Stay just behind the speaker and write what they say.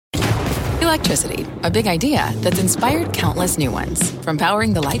Electricity, a big idea that's inspired countless new ones. From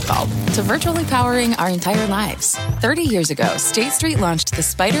powering the light bulb to virtually powering our entire lives. 30 years ago, State Street launched the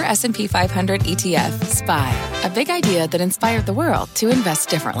Spider S&P 500 ETF, SPY. A big idea that inspired the world to invest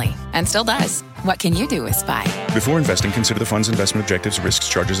differently. And still does. What can you do with SPY? Before investing, consider the fund's investment objectives, risks,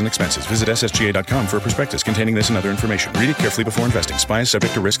 charges, and expenses. Visit ssga.com for a prospectus containing this and other information. Read it carefully before investing. SPY is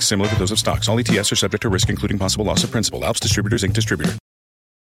subject to risks similar to those of stocks. All ETFs are subject to risk, including possible loss of principal. Alps Distributors, Inc. Distributor.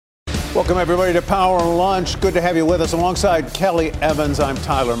 Welcome, everybody, to Power Lunch. Good to have you with us. Alongside Kelly Evans, I'm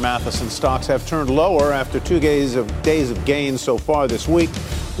Tyler Mathisen. Stocks have turned lower after 2 days of gains so far this week.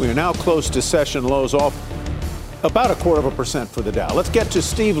 We are now close to session lows, off about 0.25% for the Dow. Let's get to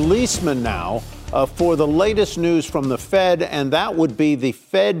Steve Leisman now for the latest news from the Fed, and that would be the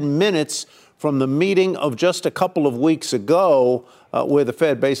Fed minutes from the meeting of just a couple of weeks ago, where the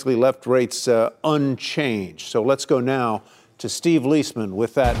Fed basically left rates unchanged. So let's go now to Steve Leisman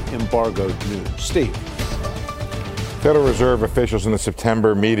with that embargoed news. Steve. Federal Reserve officials in the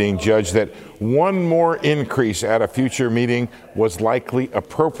September meeting judged that one more increase at a future meeting was likely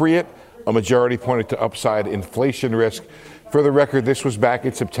appropriate. A majority pointed to upside inflation risk. For the record, this was back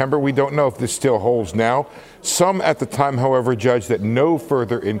in September. We don't know if this still holds now. Some at the time, however, judged that no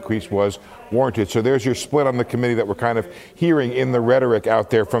further increase was warranted. So there's your split on the committee that we're kind of hearing in the rhetoric out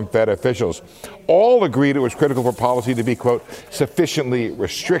there from Fed officials. All agreed it was critical for policy to be, quote, sufficiently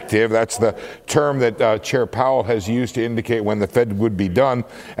restrictive. That's the term that Chair Powell has used to indicate when the Fed would be done.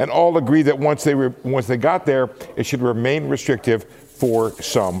 And all agreed that once they got there, it should remain restrictive for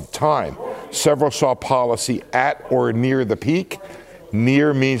some time. Several saw policy at or near the peak.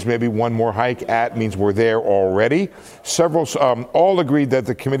 Near means maybe one more hike. At means we're there already. Several all agreed that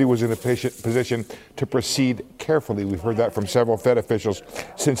the committee was in a position to proceed carefully. We've heard that from several Fed officials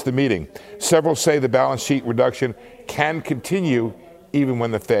since the meeting. Several say the balance sheet reduction can continue even when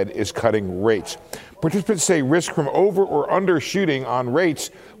the Fed is cutting rates. Participants say risk from over or undershooting on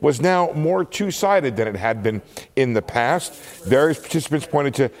rates was now more two-sided than it had been in the past. Various participants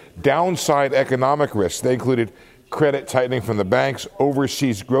pointed to downside economic risks. They included credit tightening from the banks,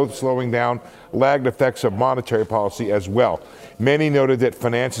 overseas growth slowing down, lagged effects of monetary policy as well. Many noted that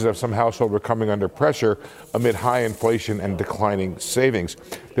finances of some households were coming under pressure amid high inflation and declining savings.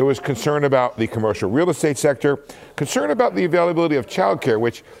 There was concern about the commercial real estate sector, concern about the availability of childcare,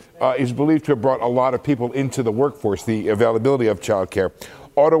 which is believed to have brought a lot of people into the workforce, the availability of childcare.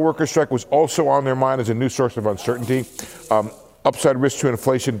 Auto worker strike was also on their mind as a new source of uncertainty. Upside risk to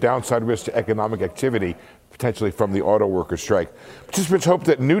inflation, downside risk to economic activity, potentially from the auto worker strike. Participants hoped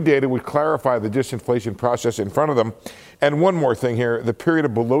that new data would clarify the disinflation process in front of them. And one more thing here, the period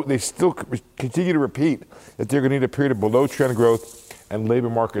of below, they still continue to repeat that they're going to need a period of below trend growth and labor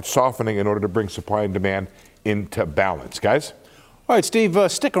market softening in order to bring supply and demand into balance. Guys? All right, Steve,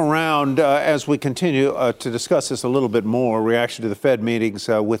 stick around as we continue to discuss this a little bit more. Reaction to the Fed meetings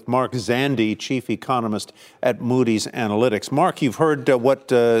with Mark Zandi, chief economist at Moody's Analytics. Mark, you've heard what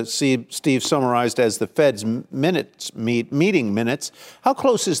Steve summarized as the Fed's meeting minutes. How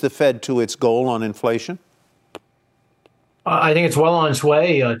close is the Fed to its goal on inflation? I think it's well on its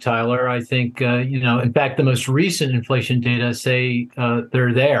way, Tyler. I think, in fact, the most recent inflation data say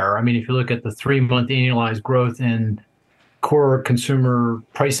they're there. I mean, if you look at the 3-month annualized growth in core consumer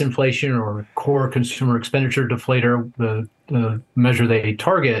price inflation or core consumer expenditure deflator, the measure they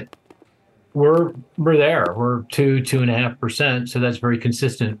target, we're there. We're 2.5%. So that's very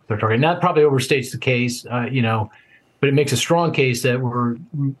consistent with their target. And that probably overstates the case, but it makes a strong case that we're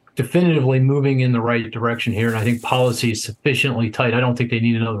definitively moving in the right direction here. And I think policy is sufficiently tight. I don't think they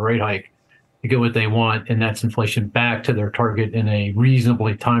need another rate hike to get what they want, and that's inflation back to their target in a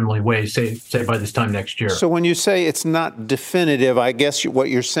reasonably timely way, say by this time next year. So when you say it's not definitive, I guess what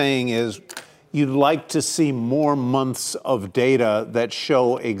you're saying is you'd like to see more months of data that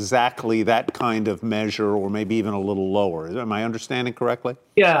show exactly that kind of measure, or maybe even a little lower. Am I understanding correctly?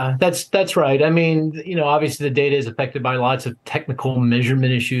 Yeah, that's right. I mean, obviously the data is affected by lots of technical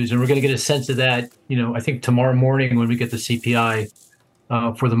measurement issues, and we're going to get a sense of that, I think tomorrow morning when we get the CPI.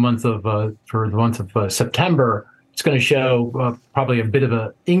 For the month of September, it's going to show probably a bit of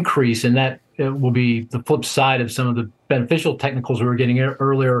an increase, and that will be the flip side of some of the beneficial technicals we were getting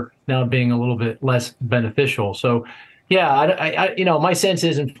earlier now being a little bit less beneficial. So, yeah, my sense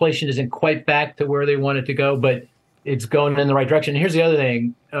is inflation isn't quite back to where they want it to go, but it's going in the right direction. And here's the other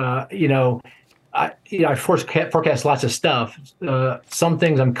thing, I forecast lots of stuff. Some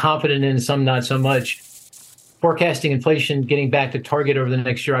things I'm confident in, some not so much. Forecasting inflation getting back to target over the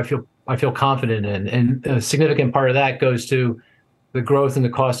next year, I feel confident in, and a significant part of that goes to the growth in the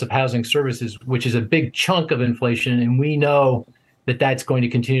cost of housing services, which is a big chunk of inflation. And we know that's going to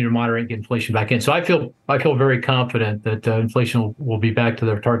continue to moderate and get inflation back in. So I feel very confident that inflation will be back to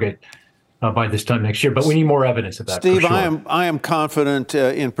their target by this time next year. But we need more evidence of that. Steve, for sure. I am confident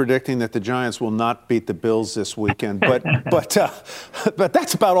in predicting that the Giants will not beat the Bills this weekend. But but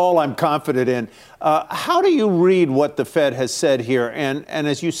that's about all I'm confident in. How do you read what the Fed has said here? And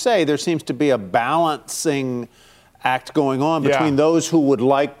as you say, there seems to be a balancing act going on between those who would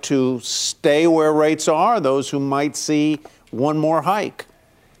like to stay where rates are, those who might see one more hike.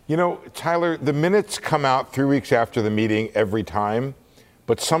 You know, Tyler, the minutes come out 3 weeks after the meeting every time,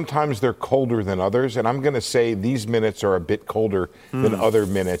 but sometimes they're colder than others. And I'm going to say these minutes are a bit colder than other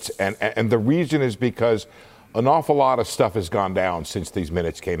minutes. And the reason is because an awful lot of stuff has gone down since these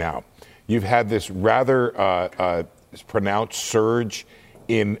minutes came out. You've had this rather pronounced surge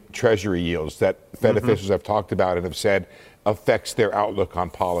in Treasury yields that Fed officials have talked about and have said affects their outlook on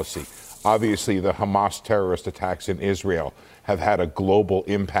policy. Obviously, the Hamas terrorist attacks in Israel have had a global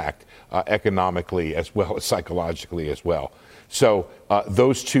impact economically as well as psychologically as well. So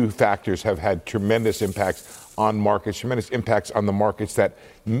those two factors have had tremendous impacts on markets, tremendous impacts on the markets that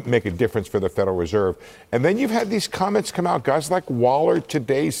make a difference for the Federal Reserve. And then you've had these comments come out, guys like Waller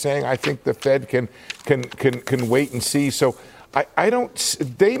today saying, I think the Fed can wait and see. So I don't,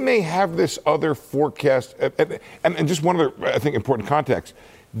 they may have this other forecast. And just one other, I think, important context.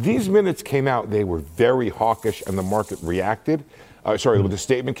 These minutes came out, they were very hawkish, and the market reacted. When the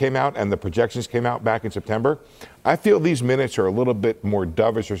statement came out and the projections came out back in September, I feel these minutes are a little bit more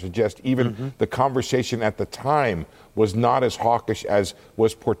dovish, or suggest even the conversation at the time was not as hawkish as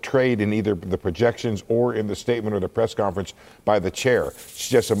was portrayed in either the projections or in the statement or the press conference by the chair. It's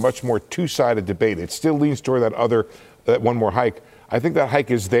just a much more two-sided debate. It still leans toward that one more hike. I think that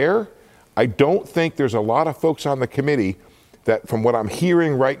hike is there. I don't think there's a lot of folks on the committee that, from what I'm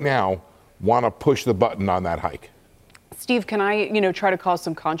hearing right now, want to push the button on that hike. Steve, can I, try to cause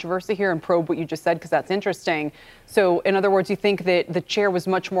some controversy here and probe what you just said, because that's interesting. So, in other words, you think that the chair was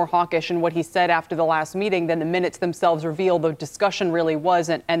much more hawkish in what he said after the last meeting than the minutes themselves reveal the discussion really was,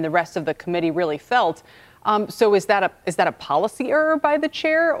 and the rest of the committee really felt. So is that a policy error by the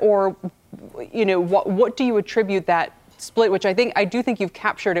chair, or, what do you attribute that split, which I do think you've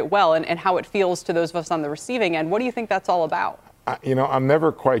captured it well, and how it feels to those of us on the receiving end? What do you think that's all about? I'm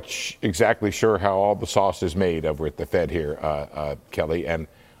never quite exactly sure how all the sauce is made over at the Fed here, Kelly. And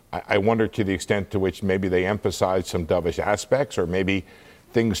I wonder to the extent to which maybe they emphasized some dovish aspects, or maybe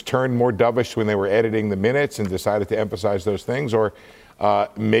things turned more dovish when they were editing the minutes and decided to emphasize those things. Or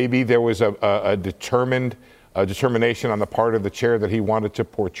maybe there was a determination on the part of the chair that he wanted to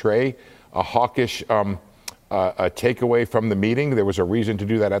portray a hawkish a takeaway from the meeting. There was a reason to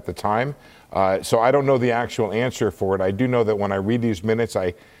do that at the time. So I don't know the actual answer for it. I do know that when I read these minutes,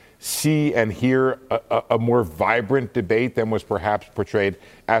 I see and hear a more vibrant debate than was perhaps portrayed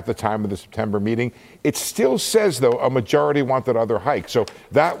at the time of the September meeting. It still says, though, a majority wanted other hikes. So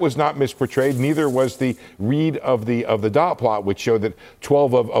that was not misportrayed. Neither was the read of the dot plot, which showed that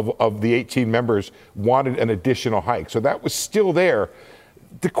 12 of the 18 members wanted an additional hike. So that was still there.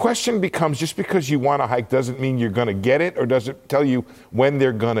 The question becomes, just because you want a hike doesn't mean you're going to get it, or does it tell you when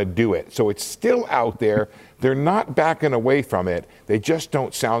they're going to do it? So it's still out there. They're not backing away from it. They just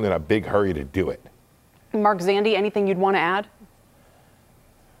don't sound in a big hurry to do it. Mark Zandi, anything you'd want to add?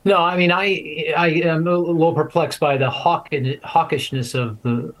 No, I mean, I am a little perplexed by the hawkishness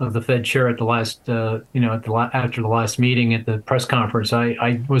of the Fed chair at the last, after the last meeting at the press conference.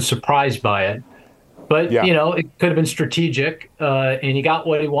 I was surprised by it. But, it could have been strategic, and he got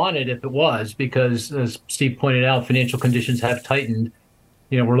what he wanted if it was, because, as Steve pointed out, financial conditions have tightened.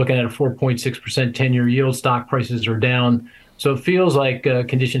 We're looking at a 4.6% 10-year yield. Stock prices are down. So it feels like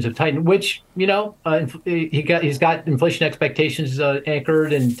conditions have tightened, which, he's got inflation expectations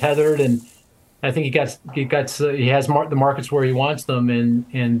anchored and tethered. And I think he has the markets where he wants them,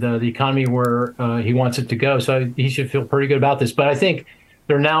 and the economy where he wants it to go. So he should feel pretty good about this. But I think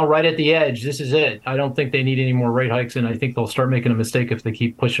they're now right at the edge. This is it. I don't think they need any more rate hikes, and I think they'll start making a mistake if they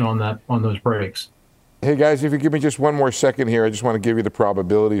keep pushing on those brakes. Hey, guys, if you give me just one more second here, I just want to give you the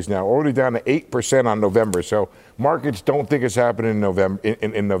probabilities now. Already down to 8% on November, so markets don't think it's happening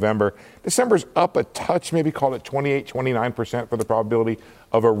in November. December's up a touch, maybe call it 28, 29% for the probability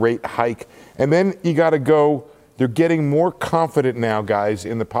of a rate hike. And then you got to go, they're getting more confident now, guys,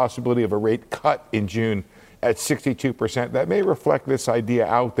 in the possibility of a rate cut in June at 62%. That may reflect this idea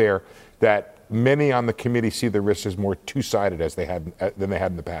out there that many on the committee see the risks as more two-sided than they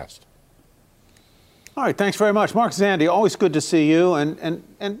had in the past. All right, thanks very much. Mark Zandi, always good to see you, and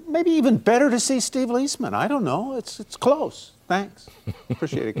maybe even better to see Steve Leisman. I don't know. It's close. Thanks.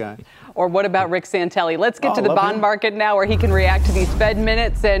 Appreciate it, guy. Or what about Rick Santelli? Let's get to the bond market now, where he can react to these Fed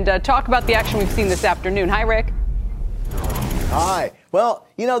minutes and talk about the action we've seen this afternoon. Hi, Rick. Hi. Well,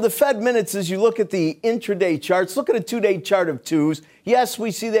 the Fed minutes, as you look at the intraday charts, look at a 2-day chart of twos. Yes,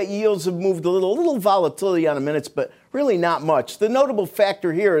 we see that yields have moved a little volatility on the minutes, but really not much. The notable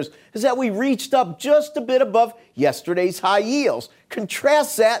factor here is that we reached up just a bit above yesterday's high yields.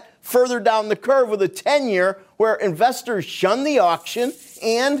 Contrast that further down the curve with a 10-year where investors shun the auction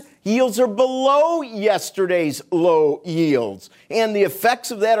and yields are below yesterday's low yields. And the effects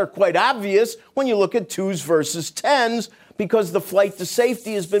of that are quite obvious when you look at twos versus tens, because the flight to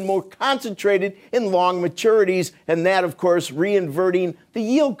safety has been more concentrated in long maturities, and that, of course, reinverting the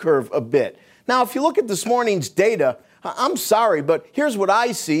yield curve a bit. Now, if you look at this morning's data, I'm sorry, but here's what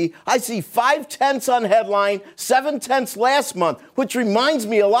I see. I see 5/10 on headline, 7/10 last month, which reminds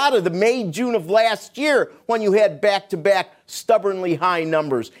me a lot of the May, June of last year when you had back-to-back stubbornly high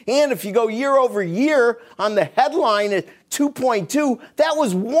numbers. And if you go year over year on the headline at 2.2, that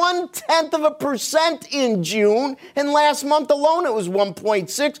was 0.1% in June, and last month alone it was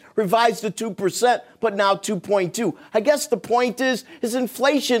 1.6, revised to 2%, but now 2.2. I guess the point is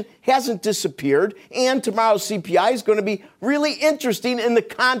inflation hasn't disappeared, and tomorrow's CPI is going to be really interesting in the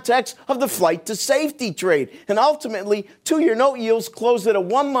context of the flight to safety trade. And ultimately, 2-year note yields closed at a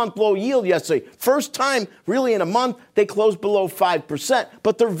 1-month low yield yesterday. First time, really, in a month, they closed below 5%,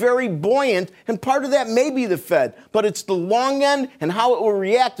 but they're very buoyant, and part of that may be the Fed, but it's the long end and how it will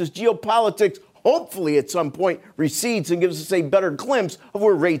react as geopolitics hopefully at some point recedes and gives us a better glimpse of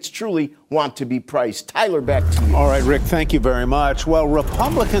where rates truly want to be priced. Tyler, back to you. All right, Rick, thank you very much. Well,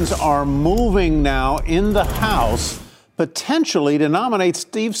 Republicans are moving now in the House potentially to nominate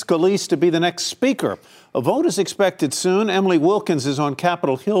Steve Scalise to be the next speaker. A vote is expected soon. Emily Wilkins is on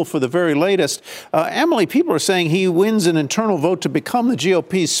Capitol Hill for the very latest. Emily, people are saying he wins an internal vote to become the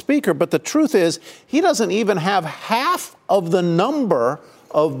GOP's speaker, but the truth is he doesn't even have half of the number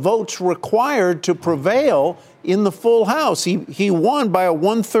of votes required to prevail in the full House. He won by a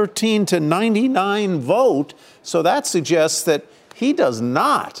 113 to 99 vote, so that suggests that he does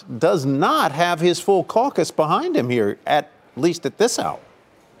not have his full caucus behind him here, at least at this hour.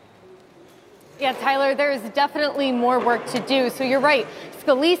 Yeah, Tyler, there is definitely more work to do. So you're right.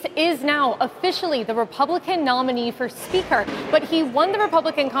 Scalise is now officially the Republican nominee for Speaker, but he won the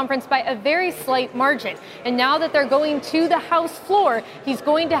Republican conference by a very slight margin. And now that they're going to the House floor, he's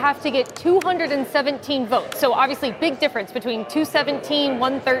going to have to get 217 votes. So obviously big difference between 217,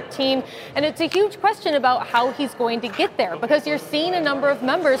 113. And it's a huge question about how he's going to get there, because you're seeing a number of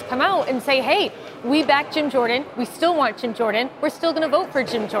members come out and say, hey, we back Jim Jordan. We still want Jim Jordan. We're still going to vote for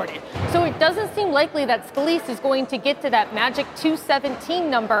Jim Jordan. So it doesn't seem likely that Scalise is going to get to that magic 217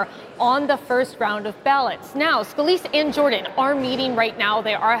 number on the first round of ballots. Now, Scalise and Jordan are meeting right now.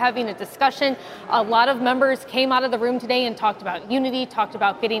 They are having a discussion. A lot of members came out of the room today and talked about unity, talked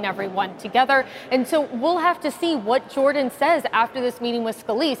about getting everyone together. And so we'll have to see what Jordan says after this meeting with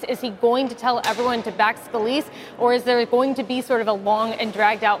Scalise. Is he going to tell everyone to back Scalise, or is there going to be sort of a long and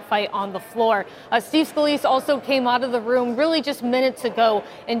dragged out fight on the floor? Steve Scalise also came out of the room really just minutes ago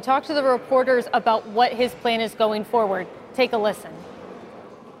and talked to the reporters about what his plan is going forward. Take a listen.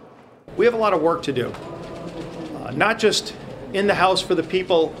 We have a lot of work to do, not just in the House for the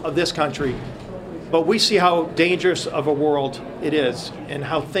people of this country, but we see how dangerous of a world it is and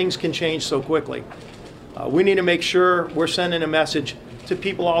how things can change so quickly. We need to make sure we're sending a message to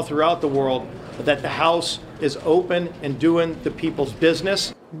people all throughout the world that the House is open and doing the people's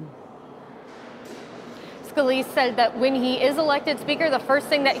business. Scalise said that when he is elected Speaker, the first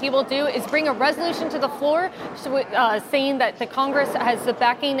thing that he will do is bring a resolution to the floor saying that the Congress has the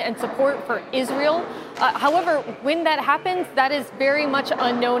backing and support for Israel. However, when that happens, that is very much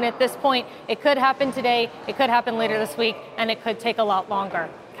unknown at this point. It could happen today, it could happen later this week, and it could take a lot longer.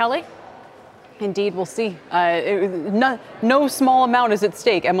 Kelly? Indeed, we'll see. No small amount is at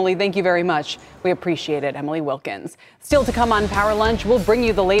stake. Emily, thank you very much. We appreciate it. Emily Wilkins. Still to come on Power Lunch, we'll bring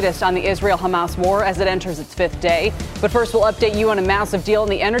you the latest on the Israel-Hamas war as it enters its 5th day. But first, we'll update you on a massive deal in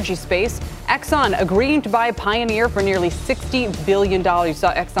the energy space. Exxon agreeing to buy Pioneer for nearly $60 billion. You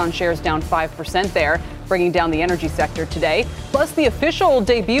saw Exxon shares down 5% there, bringing down the energy sector today. Plus, the official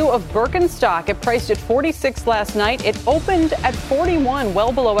debut of Birkenstock. It priced at 46 last night. It opened at 41,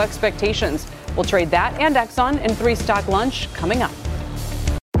 well below expectations. We'll trade that and Exxon in 3 Stock Lunch coming up.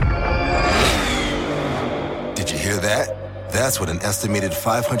 Did you hear that? That's what an estimated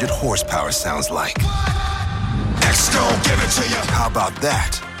 500 horsepower sounds like. Next, don't give it to you. How about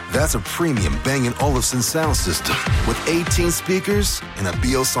that? That's a premium Bang & Olufsen sound system with 18 speakers and a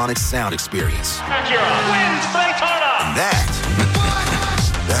Biosonic sound experience. And that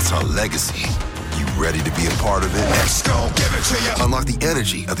That's our legacy. You ready to be a part of it? Let's go, give it to you. Unlock the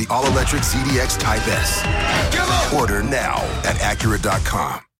energy of the all-electric ZDX Type S. Order now at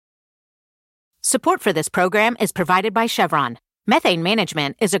Acura.com. Support for this program is provided by Chevron. Methane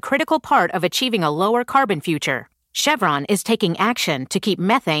management is a critical part of achieving a lower carbon future. Chevron is taking action to keep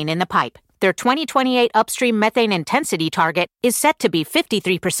methane in the pipe. Their 2028 upstream methane intensity target is set to be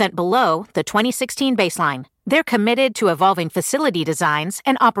 53% below the 2016 baseline. They're committed to evolving facility designs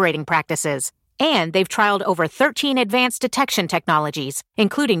and operating practices. And they've trialed over 13 advanced detection technologies,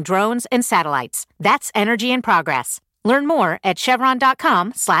 including drones and satellites. That's energy in progress. Learn more at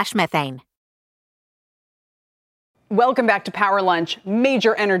chevron.com/methane. Welcome back to Power Lunch.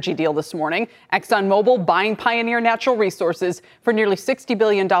 Major energy deal this morning. Exxon Mobil buying Pioneer Natural Resources for nearly $60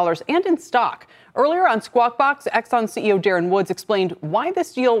 billion and in stock. Earlier on Squawk Box, Exxon CEO Darren Woods explained why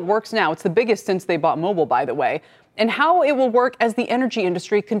this deal works now. It's the biggest since they bought Mobil, by the way, and how it will work as the energy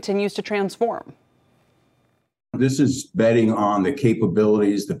industry continues to transform. This is betting on the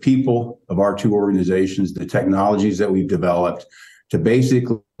capabilities, the people of our two organizations, the technologies that we've developed to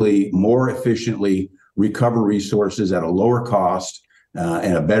basically more efficiently recover resources at a lower cost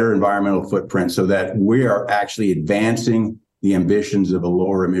and a better environmental footprint so that we are actually advancing the ambitions of a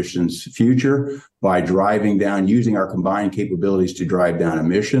lower emissions future by driving down, using our combined capabilities to drive down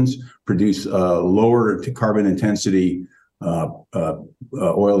emissions, produce lower carbon intensity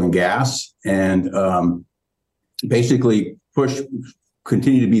oil and gas, and basically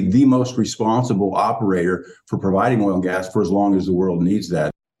continue to be the most responsible operator for providing oil and gas for as long as the world needs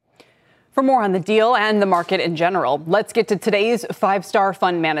that. For more on the deal and the market in general, let's get to today's five-star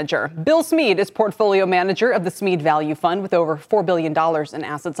fund manager. Bill Smead is portfolio manager of the Smead Value Fund with over $4 billion in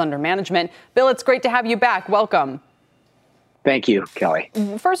assets under management. Bill, it's great to have you back. Welcome. Thank you, Kelly.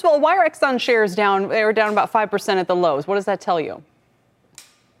 First of all, why are Exxon shares down? They were down about 5% at the lows. What does that tell you?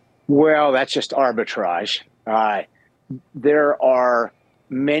 Well, that's just arbitrage. There are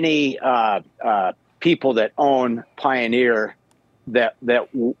many people that own Pioneer that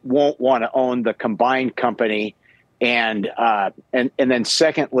won't want to own the combined company, and then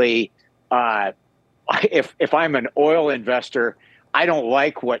secondly, if I'm an oil investor, I don't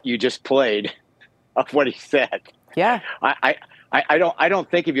like what you just played of what he said. Yeah, I don't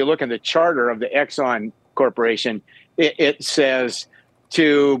think if you look in the charter of the Exxon Corporation, it says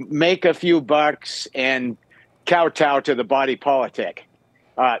to make a few bucks and kowtow to the body politic.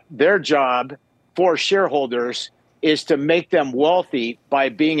 Their job for shareholders is to make them wealthy by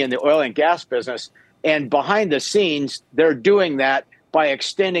being in the oil and gas business. And behind the scenes, they're doing that by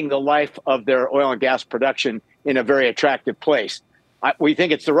extending the life of their oil and gas production in a very attractive place. We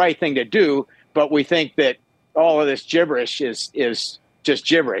think it's the right thing to do, but we think that all of this gibberish is just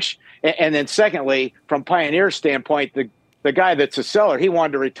gibberish. And then secondly, from Pioneer's standpoint, the guy that's a seller, he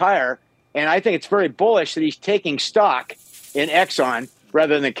wanted to retire. And I think it's very bullish that he's taking stock in Exxon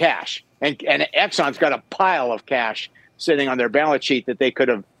rather than cash. And Exxon's got a pile of cash sitting on their balance sheet that they could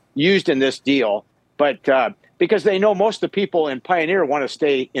have used in this deal. But because they know most of the people in Pioneer want to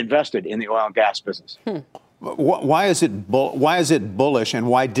stay invested in the oil and gas business. Why is it bullish, and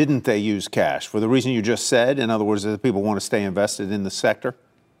why didn't they use cash? For the reason you just said, in other words, that people want to stay invested in the sector?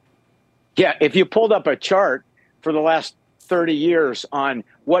 Yeah, if you pulled up a chart for the last 30 years on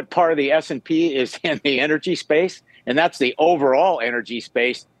what part of the S&P is in the energy space, and that's the overall energy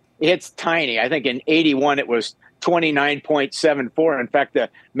space, it's tiny. I think in 81 it was 29.74. In fact, the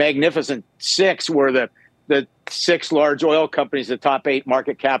Magnificent Six were the six large oil companies, the top 8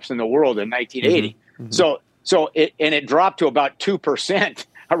 market caps in the world in 1980. Mm-hmm. So it dropped to about 2%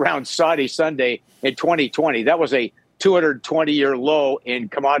 around Saudi Sunday in 2020. That was a 220-year low in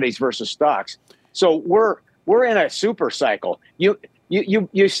commodities versus stocks. So we're in a super cycle. You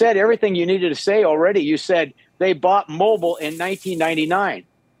said everything you needed to say already. You said they bought Mobil in 1999.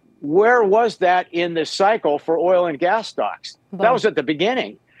 Where was that in the cycle for oil and gas stocks? Wow. That was at the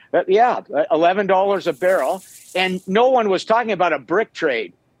beginning. $11 a barrel. And no one was talking about a brick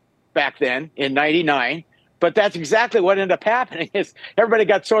trade back then in 99. But that's exactly what ended up happening is everybody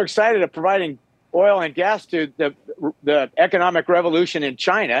got so excited of providing oil and gas to the economic revolution in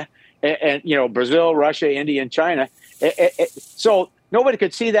China and Brazil, Russia, India, and China. So nobody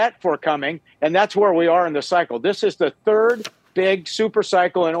could see that forecoming. And that's where we are in the cycle. This is the third big super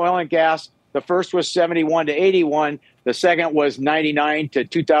cycle in oil and gas. The first was 71 to 81. The second was 99 to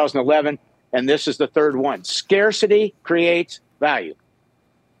 2011. And this is the third one. Scarcity creates value.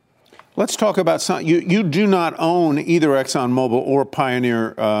 Let's talk about some. You do not own either Exxon Mobil or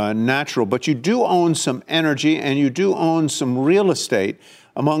Pioneer Natural, but you do own some energy and you do own some real estate.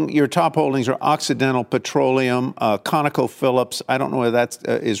 Among your top holdings are Occidental Petroleum, ConocoPhillips. I don't know whether that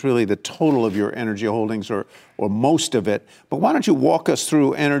is really the total of your energy holdings or most of it. But why don't you walk us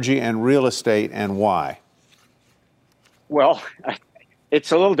through energy and real estate and why? Well,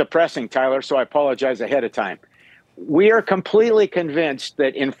 it's a little depressing, Tyler, so I apologize ahead of time. We are completely convinced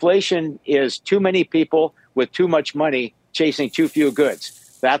that inflation is too many people with too much money chasing too few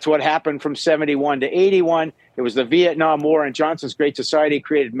goods. That's what happened from 71 to 81. It was the Vietnam War and Johnson's Great Society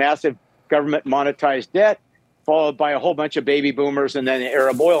created massive government monetized debt, followed by a whole bunch of baby boomers and then the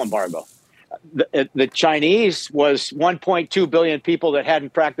Arab oil embargo. The Chinese was 1.2 billion people that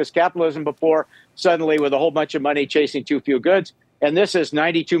hadn't practiced capitalism before, suddenly with a whole bunch of money chasing too few goods. And this is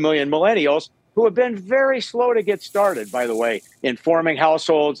 92 million millennials who have been very slow to get started, by the way, in forming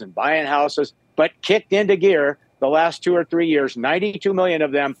households and buying houses, but kicked into gear the last 2 or 3 years. 92 million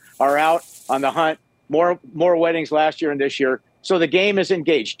of them are out on the hunt. More weddings last year and this year. So the game is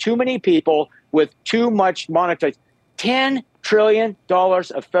engaged. Too many people with too much monetized. $10 trillion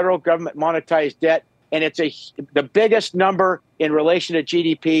of federal government monetized debt, and it's the biggest number in relation to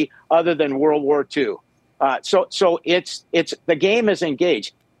GDP other than World War II. So it's the game is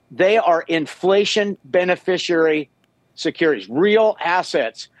engaged. They are inflation beneficiary securities. Real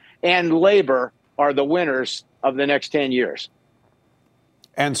assets and labor are the winners of the next 10 years.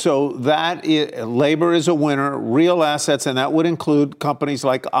 And so labor is a winner, real assets, and that would include companies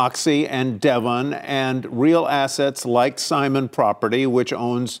like Oxy and Devon, and real assets like Simon Property, which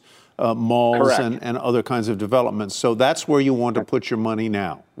owns malls and other kinds of developments. So that's where you want to put your money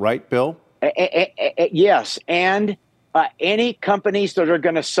now, right, Bill? Yes, and any companies that are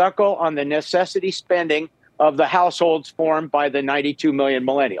going to suckle on the necessity spending of the households formed by the 92 million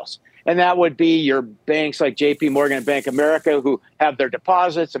millennials. And that would be your banks like J.P. Morgan and Bank of America, who have their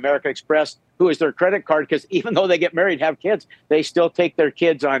deposits, American Express, who is their credit card, because even though they get married and have kids, they still take their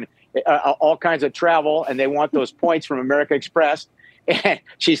kids on all kinds of travel, and they want those points from American Express. And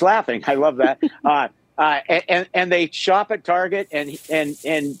she's laughing. I love that. And they shop at Target and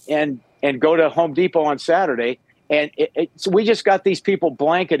go to Home Depot on Saturday. And so we just got these people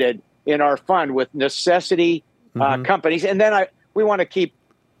blanketed in our fund with necessity companies. And then we want to keep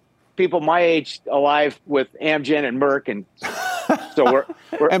people my age alive with Amgen and Merck, and so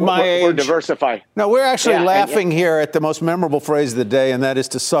we're diversified. No, we're actually laughing here at the most memorable phrase of the day, and that is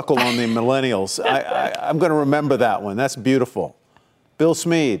to suckle on the millennials. I'm going to remember that one. That's beautiful. Bill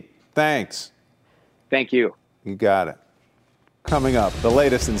Smead, thanks. Thank you. You got it. Coming up, the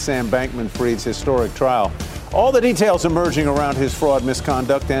latest in Sam Bankman-Fried's historic trial. All the details emerging around his fraud,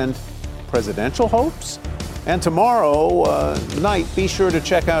 misconduct, and presidential hopes. And tomorrow night, be sure to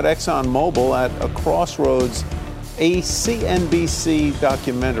check out Exxon Mobil at a Crossroads, a CNBC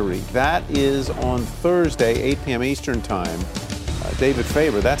documentary. That is on Thursday, 8 p.m. Eastern Time. David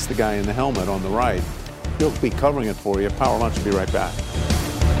Faber, that's the guy in the helmet on the right. He'll be covering it for you. Power Lunch will be right back.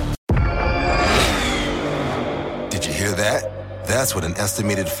 Did you hear that? That's what an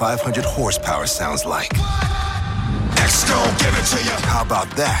estimated 500 horsepower sounds like. Exxon, give it to you. How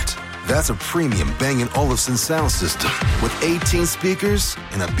about that? That's a premium Bang & Olufsen sound system with 18 speakers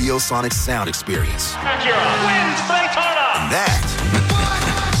and a Biosonic sound experience. And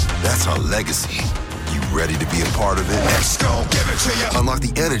that's our legacy. You ready to be a part of it? Exxon, give it to you. Unlock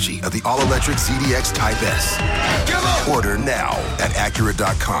the energy of the all-electric ZDX Type S. Order now at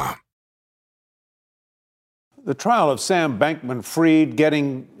Acura.com. The trial of Sam Bankman-Fried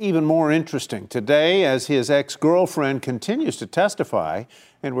getting even more interesting today as his ex-girlfriend continues to testify,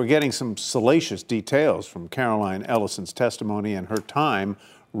 and we're getting some salacious details from Caroline Ellison's testimony and her time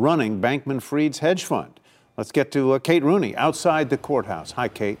running Bankman-Fried's hedge fund. Let's get to Kate Rooney outside the courthouse. Hi,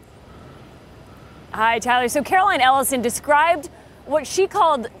 Kate. Hi, Tyler. So Caroline Ellison described what she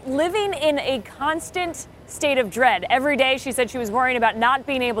called living in a constant state of dread. Every day, she said she was worrying about not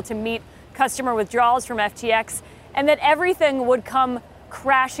being able to meet customer withdrawals from FTX, and that everything would come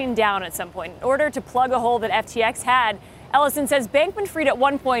crashing down at some point. In order to plug a hole that FTX had, Ellison says Bankman-Fried at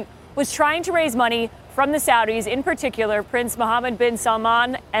one point was trying to raise money from the Saudis, in particular Prince Mohammed bin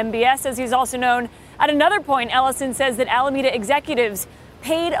Salman, MBS as he's also known. At another point, Ellison says that Alameda executives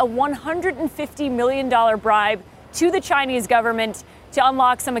paid a $150 million bribe to the Chinese government to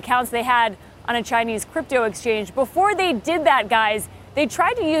unlock some accounts they had on a Chinese crypto exchange. Before they did that, guys, they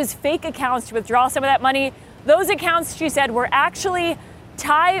tried to use fake accounts to withdraw some of that money. Those accounts, she said, were actually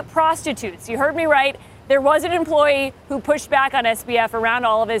Thai prostitutes. You heard me right. There was an employee who pushed back on SBF around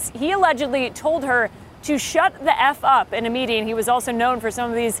all of this. He allegedly told her to shut the F up in a meeting. He was also known for some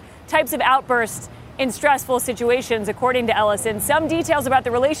of these types of outbursts in stressful situations, according to Ellison. Some details about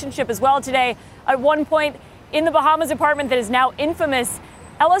the relationship as well today. At one point in the Bahamas apartment that is now infamous,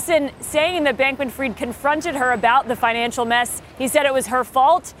 Ellison saying that Bankman-Fried confronted her about the financial mess. He said it was her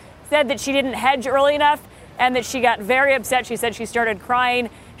fault, said that she didn't hedge early enough, and that she got very upset. She said she started crying.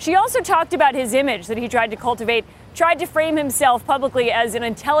 She also talked about his image that he tried to cultivate, tried to frame himself publicly as an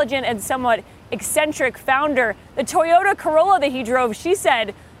intelligent and somewhat eccentric founder. The Toyota Corolla that he drove, she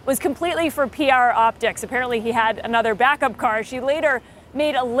said, was completely for PR optics. Apparently he had another backup car. She later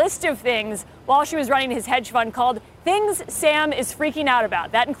made a list of things while she was running his hedge fund called Things Sam is Freaking Out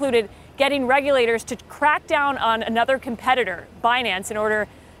About. That included getting regulators to crack down on another competitor, Binance, in order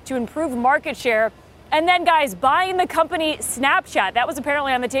to improve market share. And then, guys, buying the company Snapchat. That was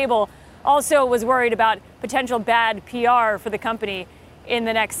apparently on the table. Also was worried about potential bad PR for the company in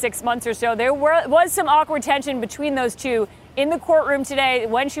the next 6 months or so. There was some awkward tension between those two in the courtroom today.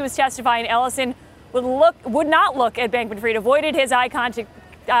 When she was testifying, Ellison would not look at Bankman-Fried, avoided his eye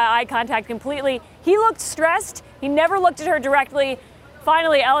contact completely. He looked stressed. He never looked at her directly.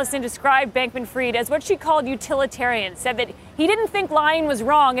 Finally, Ellison described Bankman-Fried as what she called utilitarian, said that he didn't think lying was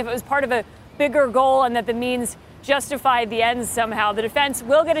wrong if it was part of a bigger goal and that the means justified the ends somehow. The defense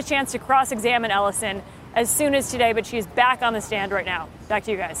will get a chance to cross-examine Ellison as soon as today, but she's back on the stand right now. Back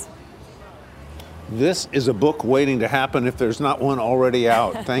to you guys. This is a book waiting to happen if there's not one already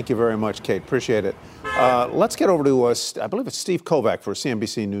out. Thank you very much, Kate. Appreciate it. Let's get over to, I believe it's Steve Kovac for a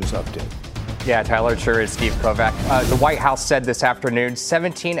CNBC News update. Yeah, Tyler, sure is Steve Kovac. The White House said this afternoon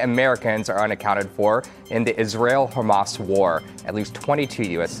 17 Americans are unaccounted for in the Israel-Hamas war. At least 22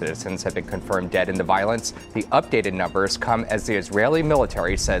 U.S. citizens have been confirmed dead in the violence. The updated numbers come as the Israeli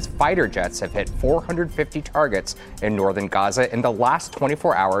military says fighter jets have hit 450 targets in northern Gaza in the last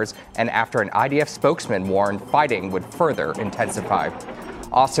 24 hours, and after an IDF spokesman warned fighting would further intensify.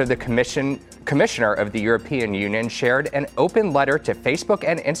 Also, the Commissioner of the European Union shared an open letter to Facebook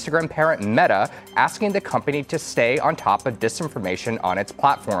and Instagram parent Meta asking the company to stay on top of disinformation on its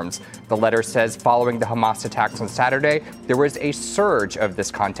platforms. The letter says following the Hamas attacks on Saturday, there was a surge of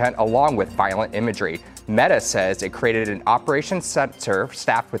this content along with violent imagery. Meta says it created an operations center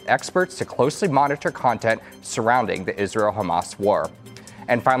staffed with experts to closely monitor content surrounding the Israel-Hamas war.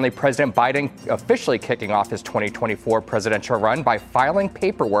 And finally, President Biden officially kicking off his 2024 presidential run by filing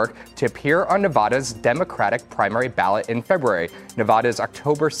paperwork to appear on Nevada's Democratic primary ballot in February. Nevada's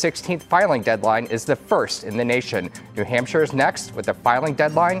October 16th filing deadline is the first in the nation. New Hampshire is next with a filing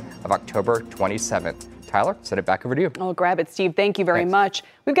deadline of October 27th. Tyler, send it back over to you. I'll grab it, Steve. Thank you very much.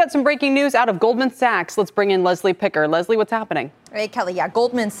 We've got some breaking news out of Goldman Sachs. Let's bring in Leslie Picker. Leslie, what's happening? Hey, Kelly. Yeah,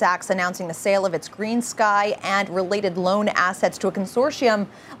 Goldman Sachs announcing the sale of its Green Sky and related loan assets to a consortium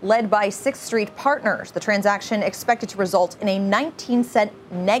led by Sixth Street Partners. The transaction expected to result in a 19-cent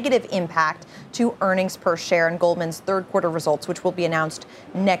negative impact to earnings per share in Goldman's third quarter results, which will be announced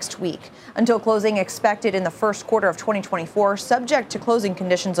next week. Until closing expected in the first quarter of 2024, subject to closing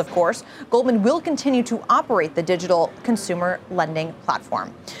conditions, of course, Goldman will continue to operate the digital consumer lending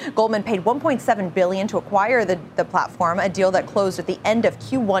platform. Goldman paid $1.7 billion to acquire the platform, a deal that closed at the end of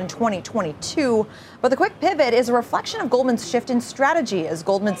Q1 2022. But the quick pivot is a reflection of Goldman's shift in strategy, as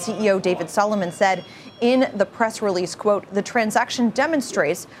Goldman CEO David Solomon said in the press release, quote, "The transaction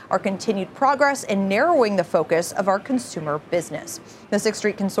demonstrates our continued progress in narrowing the focus of our consumer business." The Sixth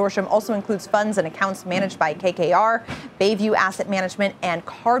Street Consortium also includes funds and accounts managed by KKR, Bayview Asset Management, and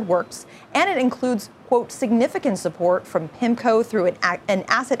CardWorks, and it includes, quote, "significant support from PIMCO through an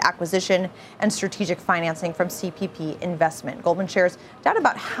asset acquisition and strategic financing from CPP Investment." Goldman shares down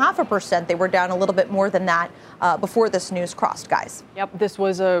about 0.5%. They were down a little bit more than that before this news crossed, guys. Yep, this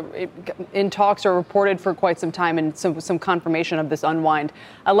was in talks or reported for quite some time, and some confirmation of this unwind.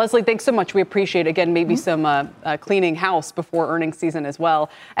 Leslie, thanks so much. We appreciate, again, maybe some cleaning house before earnings season as well.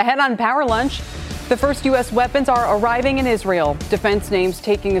 Ahead on Power Lunch, the first U.S. weapons are arriving in Israel. Defense names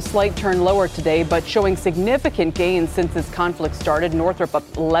taking a slight turn lower today, but showing significant gains since this conflict started. Northrop up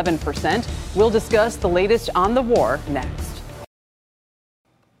 11%. We'll discuss the latest on the war next.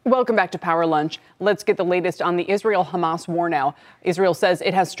 Welcome back to Power Lunch. Let's get the latest on the Israel-Hamas war now. Israel says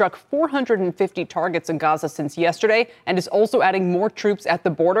it has struck 450 targets in Gaza since yesterday and is also adding more troops at the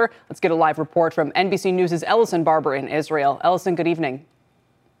border. Let's get a live report from NBC News' Ellison Barber in Israel. Ellison, good evening.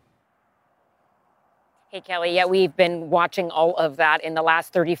 Hey, Kelly. Yeah, we've been watching all of that in the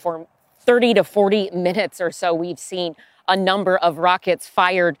last 30 to 40 minutes or so. We've seen a number of rockets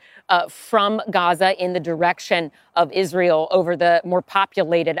fired from Gaza in the direction of Israel over the more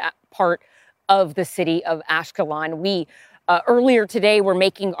populated part of the city of Ashkelon. We Earlier today, we're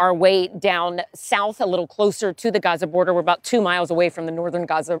making our way down south, a little closer to the Gaza border. We're about 2 miles away from the northern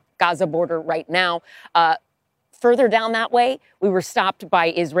Gaza border right now. Further down that way, we were stopped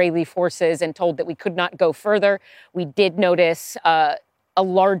by Israeli forces and told that we could not go further. We did notice a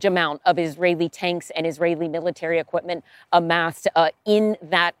large amount of Israeli tanks and Israeli military equipment amassed in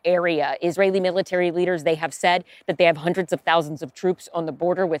that area. Israeli military leaders, they have said that they have hundreds of thousands of troops on the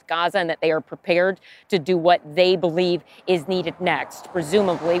border with Gaza and that they are prepared to do what they believe is needed next.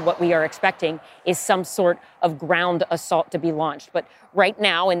 Presumably, what we are expecting is some sort of ground assault to be launched. But right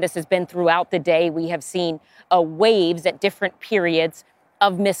now, and this has been throughout the day, we have seen waves at different periods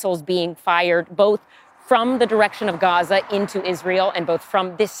of missiles being fired, both from the direction of Gaza into Israel and both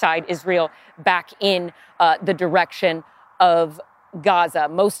from this side, Israel, back in the direction of Gaza.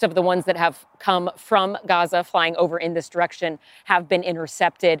 Most of the ones that have come from Gaza flying over in this direction have been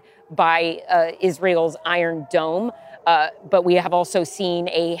intercepted by Israel's Iron Dome. But we have also seen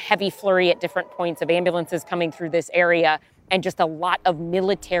a heavy flurry at different points of ambulances coming through this area and just a lot of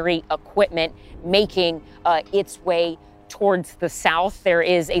military equipment making its way towards the south. There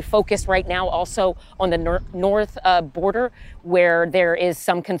is a focus right now also on the north border, where there is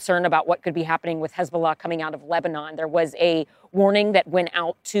some concern about what could be happening with Hezbollah coming out of Lebanon. There was a warning that went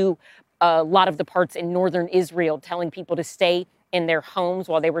out to a lot of the parts in northern Israel, telling people to stay in their homes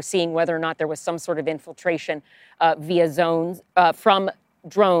while they were seeing whether or not there was some sort of infiltration via zones from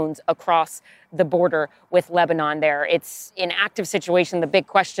drones across the border with Lebanon there. It's an active situation. The big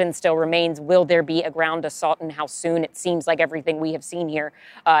question still remains, will there be a ground assault and how soon? It seems like everything we have seen here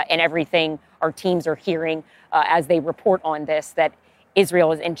and everything our teams are hearing as they report on this, that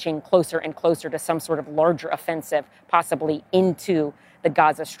Israel is inching closer and closer to some sort of larger offensive, possibly into the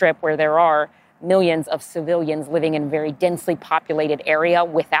Gaza Strip, where there are millions of civilians living in a very densely populated area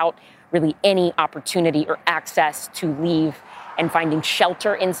without really any opportunity or access to leave. And finding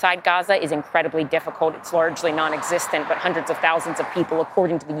shelter inside Gaza is incredibly difficult. It's largely non-existent, but hundreds of thousands of people,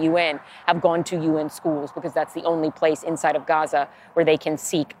 according to the UN, have gone to UN schools because that's the only place inside of Gaza where they can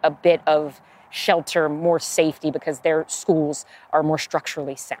seek a bit of shelter, more safety, because their schools are more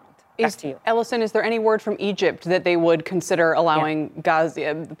structurally sound. Back to you. Ellison, is there any word from Egypt that they would consider allowing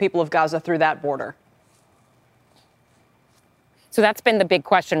Gaza, the people of Gaza through that border? So that's been the big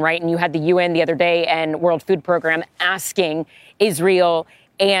question, right? And you had the UN the other day and World Food Program asking Israel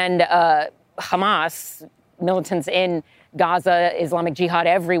and Hamas, militants in Gaza, Islamic Jihad,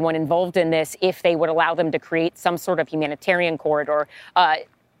 everyone involved in this, if they would allow them to create some sort of humanitarian corridor.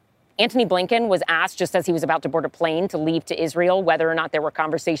 Antony Blinken was asked, just as he was about to board a plane to leave to Israel, whether or not there were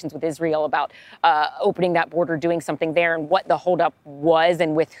conversations with Israel about opening that border, doing something there, and what the holdup was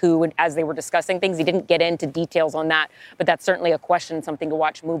and with who, and as they were discussing things. He didn't get into details on that, but that's certainly a question, something to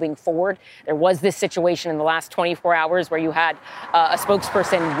watch moving forward. There was this situation in the last 24 hours where you had a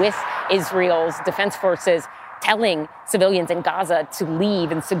spokesperson with Israel's defense forces telling civilians in Gaza to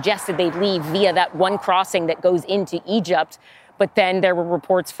leave and suggested they leave via that one crossing that goes into Egypt. But then there were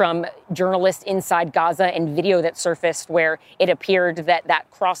reports from journalists inside Gaza and video that surfaced where it appeared that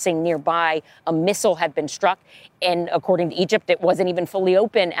that crossing nearby, a missile had been struck. And according to Egypt, it wasn't even fully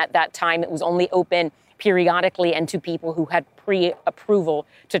open at that time. It was only open periodically and to people who had pre-approval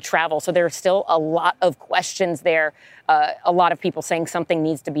to travel. So there are still a lot of questions there. A lot of people saying something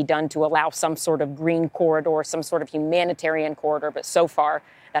needs to be done to allow some sort of green corridor, some sort of humanitarian corridor. But so far,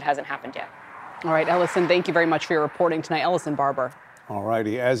 that hasn't happened yet. All right, Ellison, thank you very much for your reporting tonight. Ellison Barber. All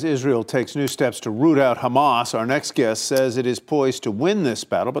righty. As Israel takes new steps to root out Hamas, our next guest says it is poised to win this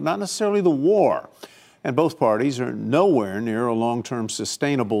battle, but not necessarily the war. And both parties are nowhere near a long-term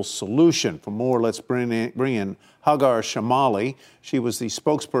sustainable solution. For more, let's bring in Hagar Shamali. She was the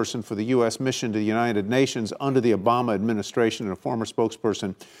spokesperson for the U.S. mission to the United Nations under the Obama administration and a former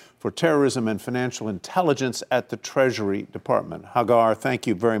spokesperson for terrorism and financial intelligence at the Treasury Department. Hagar, thank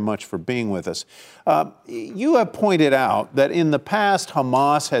you very much for being with us. You have pointed out that in the past,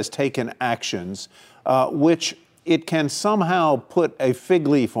 Hamas has taken actions which it can somehow put a fig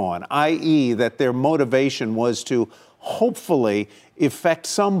leaf on, i.e. that their motivation was to hopefully effect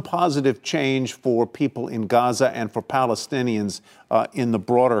some positive change for people in Gaza and for Palestinians in the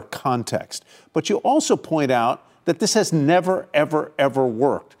broader context. But you also point out that this has never, ever, ever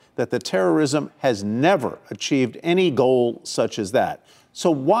worked, that the terrorism has never achieved any goal such as that. So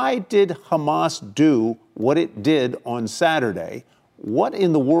why did Hamas do what it did on Saturday? What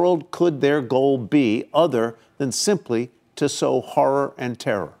in the world could their goal be other than simply to sow horror and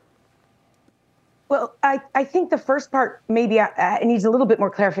terror? Well, I think the first part maybe needs a little bit more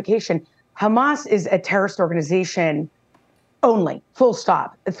clarification. Hamas is a terrorist organization only, full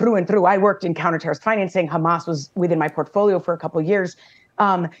stop, through and through. I worked in counter-terrorist financing. Hamas was within my portfolio for a couple of years.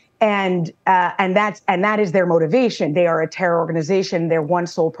 And that is their motivation. They are a terror organization. Their one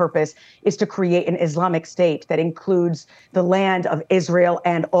sole purpose is to create an Islamic state that includes the land of Israel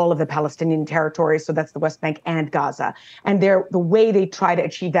and all of the Palestinian territories. So that's the West Bank and Gaza. And the way they try to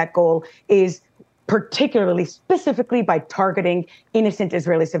achieve that goal is particularly, specifically by targeting innocent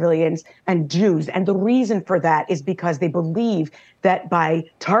Israeli civilians and Jews. And the reason for that is because they believe that by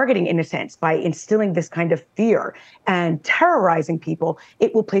targeting innocents, by instilling this kind of fear and terrorizing people,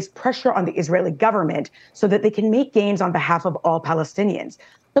 it will place pressure on the Israeli government so that they can make gains on behalf of all Palestinians.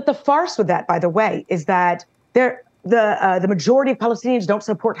 But the farce with that, by the way, is that the majority of Palestinians don't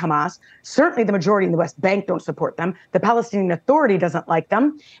support Hamas. Certainly the majority in the West Bank don't support them. The Palestinian Authority doesn't like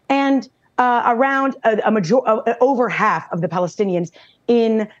them. And around over half of the Palestinians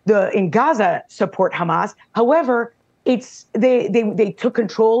in Gaza support Hamas. However, they took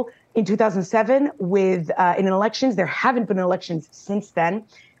control in 2007 in elections. There haven't been elections since then.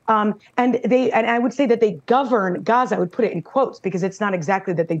 And I would say that they govern Gaza. I would put it in quotes because it's not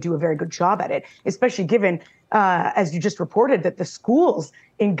exactly that they do a very good job at it, especially given, as you just reported, that the schools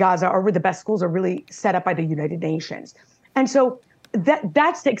in Gaza the best schools are really set up by the United Nations. And so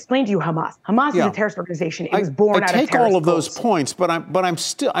that's to explain to you Hamas. Hamas is a terrorist organization. It was born out of terrorist I take all of goals. those points, but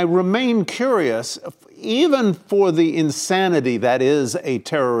I remain curious, even for the insanity that is a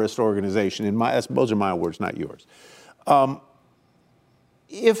terrorist organization. Those are my words, not yours.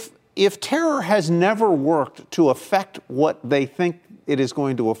 If terror has never worked to affect what they think it is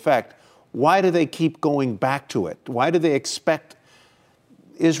going to affect, why do they keep going back to it? Why do they expect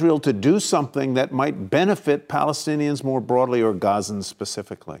Israel to do something that might benefit Palestinians more broadly or Gazans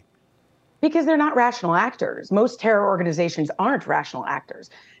specifically? Because they're not rational actors. Most terror organizations aren't rational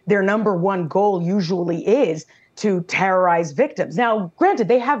actors. Their number one goal usually is to terrorize victims. Now, granted,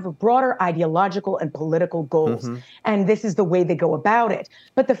 they have broader ideological and political goals, and this is the way they go about it.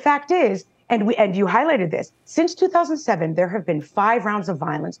 But the fact is, and you highlighted this, since 2007, there have been 5 rounds of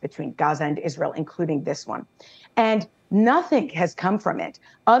violence between Gaza and Israel, including this one. And nothing has come from it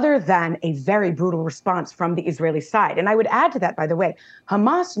other than a very brutal response from the Israeli side. And I would add to that, by the way,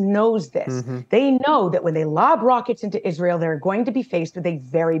 Hamas knows this. They know that when they lob rockets into Israel, they're going to be faced with a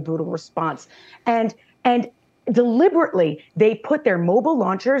very brutal response. And deliberately, they put their mobile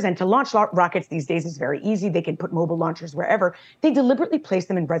launchers, and to launch rockets these days is very easy. They can put mobile launchers wherever. They deliberately place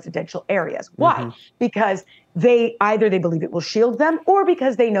them in residential areas. Why? Because they believe it will shield them, or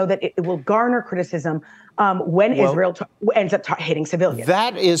because they know that it will garner criticism when Israel ends up hitting civilians.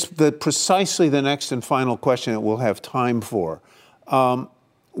 That is precisely the next and final question that we'll have time for.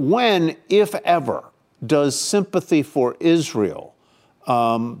 When, if ever, does sympathy for Israel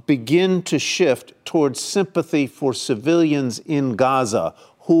begin to shift towards sympathy for civilians in Gaza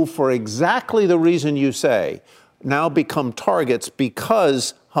who, for exactly the reason you say, now become targets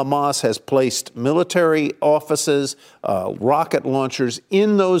because Hamas has placed military offices, rocket launchers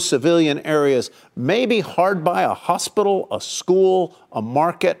in those civilian areas, maybe hard by a hospital, a school, a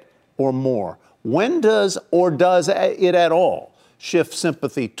market, or more? When does it at all shift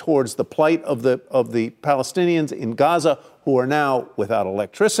sympathy towards the plight of the Palestinians in Gaza who are now without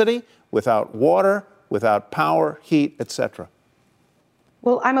electricity, without water, without power, heat, etc.?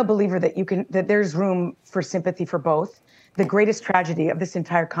 Well, I'm a believer that there's room for sympathy for both. The greatest tragedy of this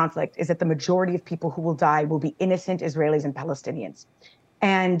entire conflict is that the majority of people who will die will be innocent Israelis and Palestinians.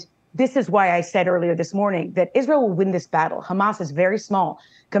 And this is why I said earlier this morning that Israel will win this battle. Hamas is very small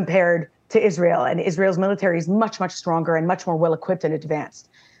compared to Israel, and Israel's military is much, much stronger and much more well-equipped and advanced.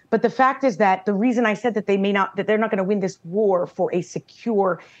 But the fact is that the reason I said that they're not going to win this war for a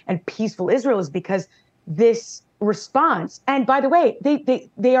secure and peaceful Israel is because this response, and by the way,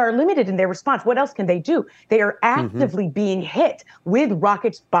 they are limited in their response. What else can they do? They are actively being hit with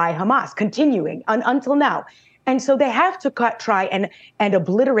rockets by Hamas, continuing until now. And so they have to try and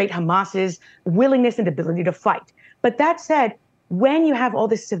obliterate Hamas's willingness and ability to fight. But that said, when you have all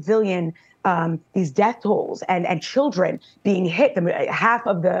this civilian, these death tolls and children being hit, half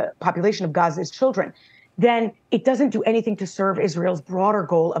of the population of Gaza is children, then it doesn't do anything to serve Israel's broader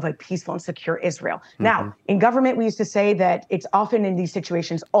goal of a peaceful and secure Israel. Now, in government, we used to say that it's often in these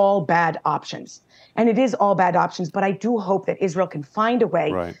situations all bad options. And it is all bad options, but I do hope that Israel can find a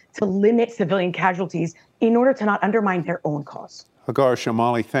way to limit civilian casualties in order to not undermine their own cause. Hagar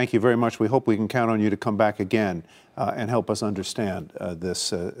Shamali, thank you very much. We hope we can count on you to come back again and help us understand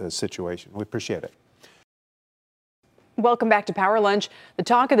this situation. We appreciate it. Welcome back to Power Lunch. The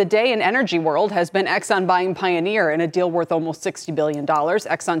talk of the day in energy world has been Exxon buying Pioneer in a deal worth almost $60 billion.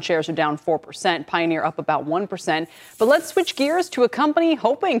 Exxon shares are down 4%, Pioneer up about 1%. But let's switch gears to a company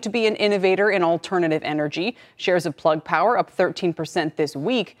hoping to be an innovator in alternative energy. Shares of Plug Power up 13% this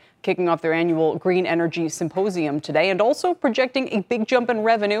week, kicking off their annual Green Energy Symposium today, and also projecting a big jump in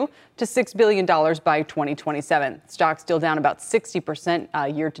revenue to $6 billion by 2027. Stock's still down about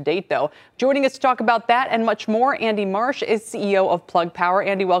 60% year to date, though. Joining us to talk about that and much more, Andy Marsh is CEO of Plug Power.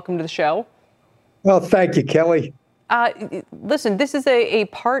 Andy, welcome to the show. Well, thank you, Kelly. Listen, this is a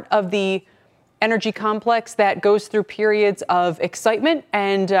part of the energy complex that goes through periods of excitement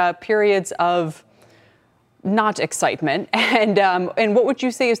and periods of not excitement. And what would you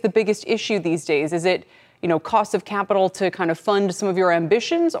say is the biggest issue these days? Is it, cost of capital to kind of fund some of your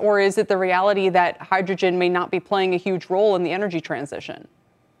ambitions, or is it the reality that hydrogen may not be playing a huge role in the energy transition?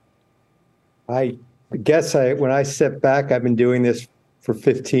 I guess when I step back, I've been doing this for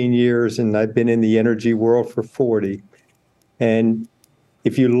 15 years and I've been in the energy world for 40. And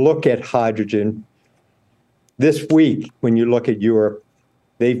if you look at hydrogen, this week, when you look at Europe,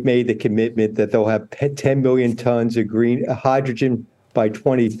 they've made the commitment that they'll have 10 million tons of green hydrogen by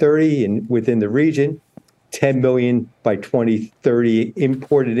 2030 and within the region, 10 million by 2030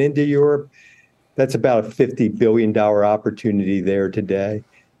 imported into Europe. That's about a $50 billion opportunity there today.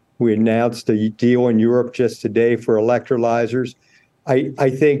 We announced a deal in Europe just today for electrolyzers. I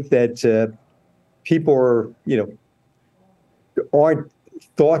think that people aren't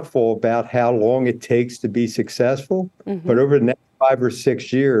thoughtful about how long it takes to be successful. Mm-hmm. But over the next 5 or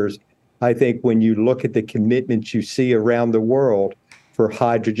 6 years, I think when you look at the commitments you see around the world for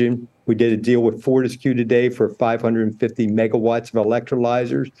hydrogen, we did a deal with Fortescue today for 550 megawatts of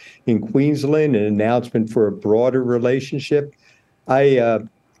electrolyzers in Queensland, an announcement for a broader relationship.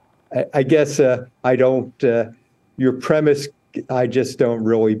 I guess I don't, your premise, I just don't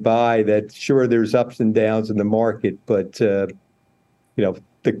really buy that. Sure, there's ups and downs in the market, but,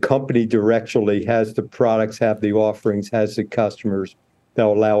 the company directionally has the products, have the offerings, has the customers that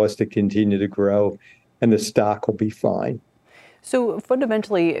will allow us to continue to grow, and the stock will be fine. So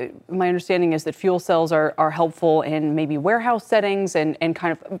fundamentally, my understanding is that fuel cells are helpful in maybe warehouse settings and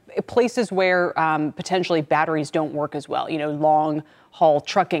kind of places where potentially batteries don't work as well, long haul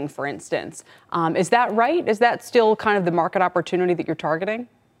trucking, for instance. Is that right? Is that still kind of the market opportunity that you're targeting?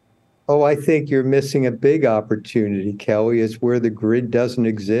 Oh, I think you're missing a big opportunity, Kelly, is where the grid doesn't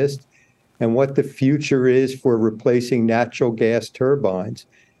exist and what the future is for replacing natural gas turbines.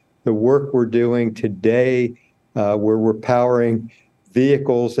 The work we're doing today, where we're powering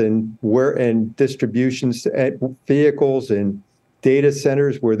vehicles and distributions vehicles and data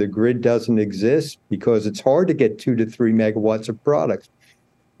centers where the grid doesn't exist because it's hard to get 2 to 3 megawatts of products.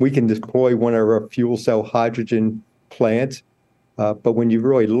 We can deploy one of our fuel cell hydrogen plants. But when you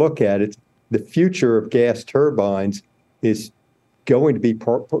really look at it, the future of gas turbines is going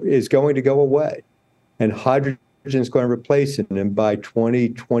to go away, and hydrogen is going to replace it. And by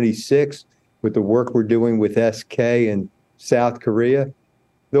 2026, with the work we're doing with SK in South Korea,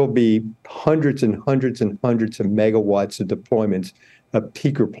 there'll be hundreds and hundreds and hundreds of megawatts of deployments of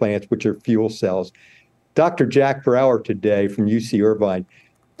peaker plants, which are fuel cells. Dr. Jack Brower today from UC Irvine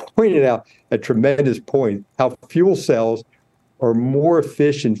pointed out a tremendous point, how fuel cells are more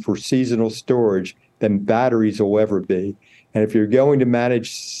efficient for seasonal storage than batteries will ever be. And if you're going to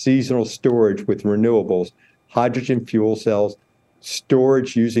manage seasonal storage with renewables, hydrogen fuel cells,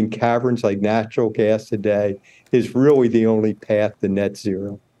 storage using caverns like natural gas today is really the only path to net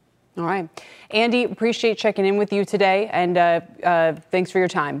zero. All right. Andy, appreciate checking in with you today. And thanks for your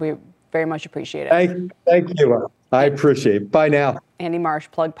time. We very much appreciate it. Thank you. I appreciate it. Bye now. Andy Marsh,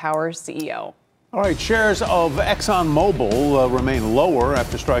 Plug Power's CEO. All right, shares of Exxon Mobil remain lower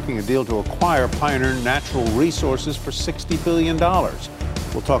after striking a deal to acquire Pioneer Natural Resources for $60 billion.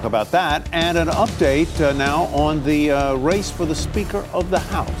 We'll talk about that and an update now on the race for the Speaker of the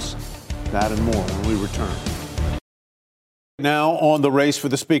House. That and more when we return. Now on the race for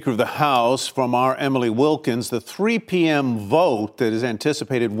the Speaker of the House from our Emily Wilkins, the 3 p.m. vote that is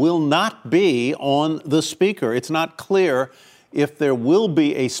anticipated will not be on the Speaker. It's not clear if there will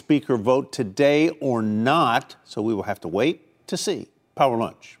be a Speaker vote today or not, so we will have to wait to see. Power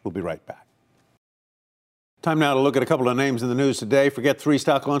Lunch. We'll be right back. Time now to look at a couple of names in the news today. Forget 3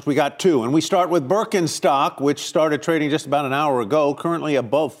 stock lunch, we got 2. And we start with Birkenstock, which started trading just about an hour ago, currently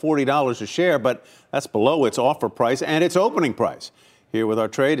above $40 a share, but that's below its offer price and its opening price. Here with our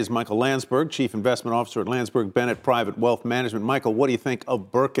trade is Michael Landsberg, Chief Investment Officer at Landsberg Bennett Private Wealth Management. Michael, what do you think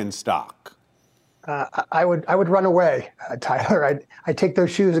of Birkenstock? I would run away, Tyler. I'd take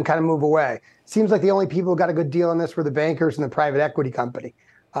those shoes and kind of move away. Seems like the only people who got a good deal on this were the bankers and the private equity company.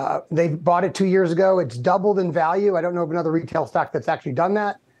 They bought it 2 years ago. It's doubled in value. I don't know of another retail stock that's actually done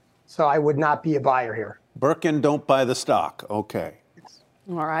that. So I would not be a buyer here. Birkin, don't buy the stock. Okay.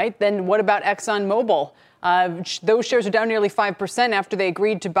 All right. Then what about Exxon Mobil? Those shares are down nearly 5% after they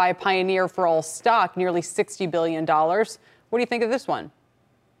agreed to buy Pioneer for all stock, nearly $60 billion. What do you think of this one?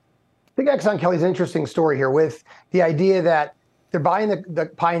 I think Exxon Kelly's an interesting story here with the idea that they're buying the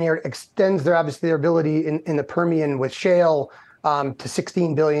Pioneer, extends their ability in the Permian with shale to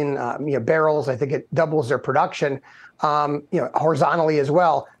 16 billion barrels. I think it doubles their production, horizontally as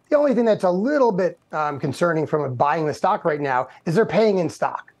well. The only thing that's a little bit concerning from buying the stock right now is they're paying in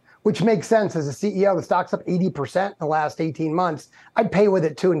stock, which makes sense. As a CEO, the stock's up 80% in the last 18 months. I'd pay with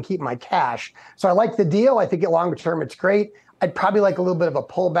it too and keep my cash. So I like the deal. I think longer term, it's great. I'd probably like a little bit of a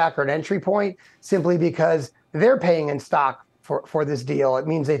pullback or an entry point simply because they're paying in stock for this deal. It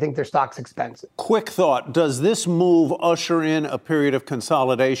means they think their stock's expensive. Quick thought. Does this move usher in a period of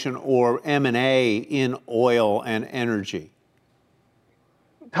consolidation or M&A in oil and energy?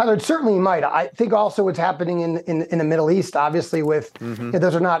 Tyler, it certainly might. I think also what's happening in the Middle East, obviously with,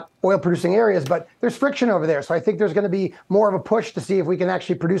 those are not oil producing areas, but there's friction over there. So I think there's going to be more of a push to see if we can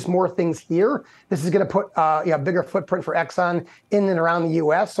actually produce more things here. This is going to put a bigger footprint for Exxon in and around the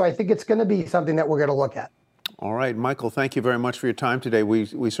U.S. So I think it's going to be something that we're going to look at. All right, Michael, thank you very much for your time today. We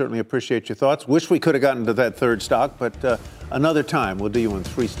certainly appreciate your thoughts. Wish we could have gotten to that third stock, but another time we'll do you in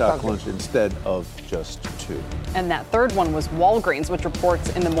 3-stock lunch instead of just 2. And that third one was Walgreens, which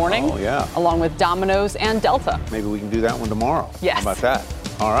reports in the morning. Oh, yeah. Along with Domino's and Delta. Maybe we can do that one tomorrow. Yes. How about that?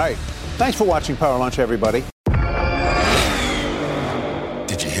 All right. Thanks for watching Power Lunch, everybody.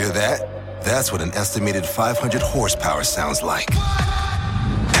 Did you hear that? That's what an estimated 500 horsepower sounds like.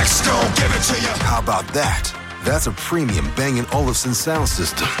 Exxon, give it to you. How about that? That's a premium Bang & Olufsen sound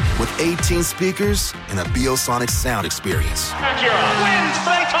system with 18 speakers and a Biosonic sound experience.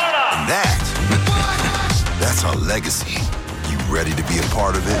 And that's our legacy. You ready to be a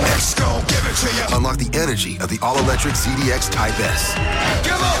part of it? Exxon, give it to you. Unlock the energy of the all-electric ZDX Type S.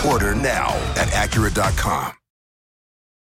 Order now at Acura.com.